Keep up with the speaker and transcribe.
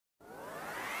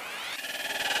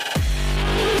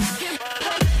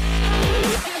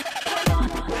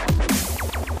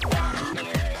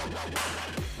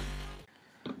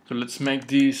let's make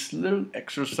this little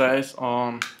exercise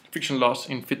on friction loss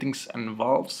in fittings and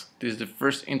valves. This is the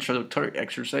first introductory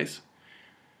exercise.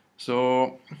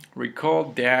 So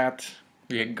recall that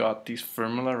we got this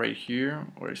formula right here.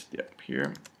 Where is it? Up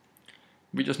here.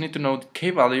 We just need to know the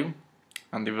K value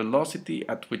and the velocity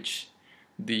at which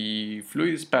the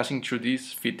fluid is passing through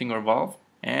this fitting or valve,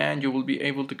 and you will be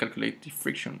able to calculate the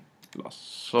friction loss.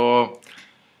 So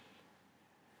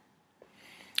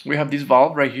we have this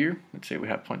valve right here. Let's say we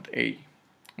have point A,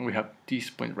 and we have this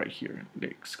point right here.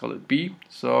 Let's call it B.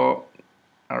 So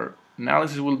our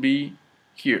analysis will be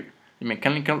here. The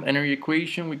mechanical energy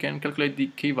equation, we can calculate the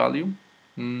K value.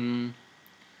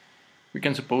 We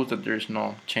can suppose that there is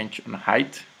no change on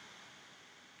height.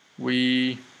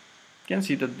 We can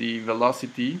see that the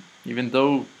velocity, even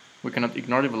though we cannot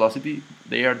ignore the velocity,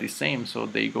 they are the same, so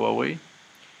they go away.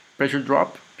 Pressure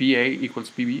drop, PA equals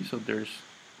PB, so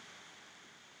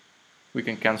we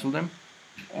can cancel them.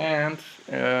 And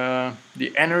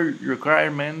the energy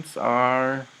requirements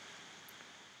are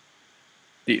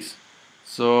this.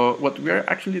 So what we are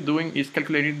actually doing is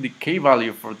calculating the K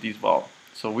value for this valve.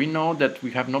 So we know that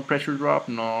we have no pressure drop,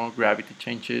 no gravity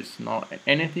changes, no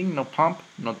anything, no pump,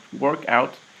 no work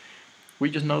out. We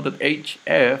just know that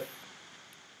HF,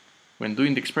 when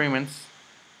doing the experiments,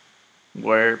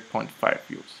 were 0.5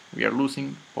 joules. We are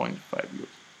losing 0.5 joules.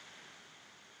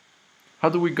 How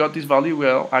do we got this value?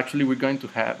 Well, actually we're going to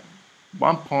have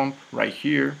one pump right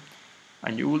here,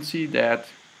 and you will see that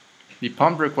the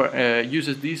pump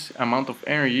uses this amount of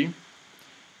energy,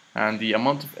 and the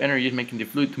amount of energy is making the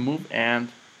fluid to move, and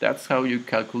that's how you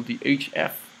calculate the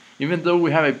HF. Even though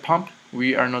we have a pump,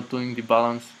 we are not doing the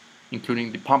balance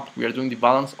including the pump. We are doing the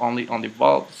balance only on the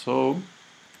valve. So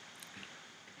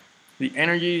the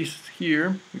energy is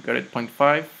here, we got it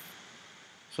 0.5.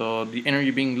 So the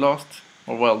energy being lost,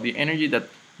 or well, the energy that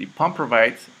the pump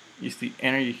provides is the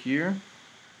energy here.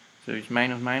 So it's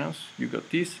minus minus, you got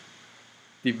this.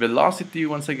 The velocity,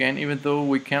 once again, even though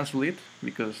we cancel it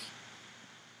because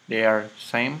they are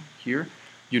same here,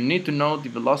 you need to know the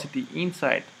velocity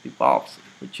inside the valves,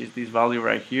 which is this value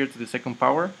right here to the second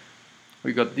power.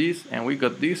 We got this and we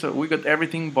got this, so we got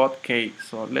everything but K.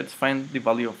 So let's find the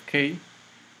value of K,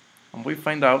 and we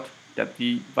find out that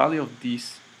the value of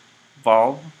this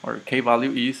valve, or K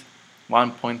value, is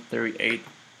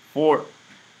 1.384.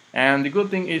 And the good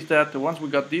thing is that once we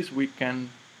got this, we can,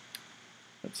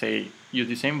 let's say, use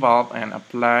the same valve and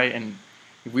apply, and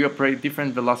if we operate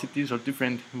different velocities or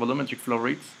different volumetric flow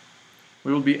rates,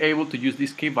 we will be able to use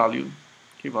this K value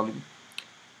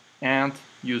and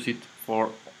use it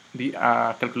for the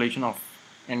calculation of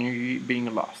energy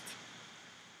being lost.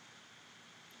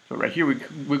 So right here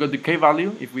we got the K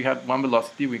value. If we have one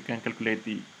velocity, we can calculate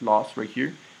the loss right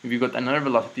here. If you got another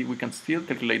velocity, we can still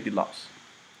calculate the loss.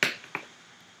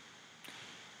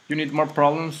 You need more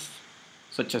problems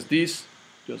such as this,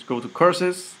 just go to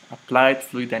courses, applied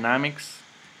fluid dynamics,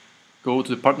 go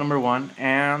to the part number 1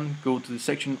 and go to the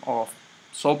section of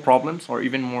solve problems, or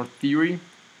even more theory.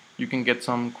 You can get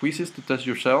some quizzes to test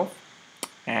yourself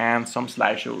and some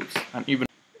slideshows, and even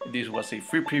this was a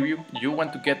free preview. You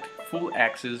want to get full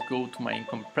access, go to my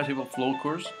incompressible flow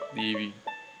course. The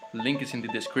link is in the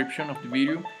description of the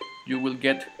video. You will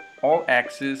get all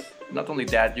access. Not only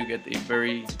that, you get a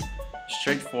very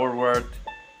straightforward,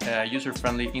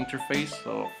 user-friendly interface.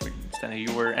 So for instance, if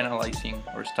you were analyzing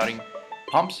or studying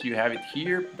pumps, you have it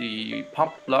here, the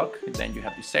pump block, and then you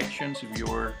have the sections. If you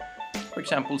were, for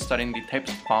example, studying the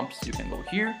types of pumps, you can go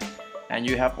here, and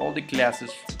you have all the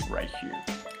classes right here.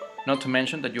 Not to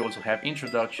mention that you also have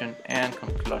introduction and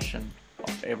conclusion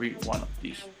of every one of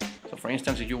these. So for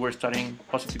instance, if you were studying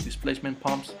positive displacement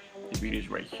pumps, the video is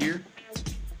right here.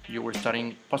 If you were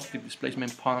studying positive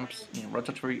displacement pumps in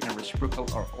rotatory and reciprocal,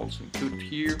 are also included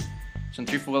here.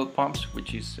 Centrifugal pumps,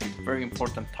 which is a very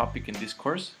important topic in this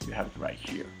course, you have it right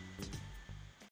here.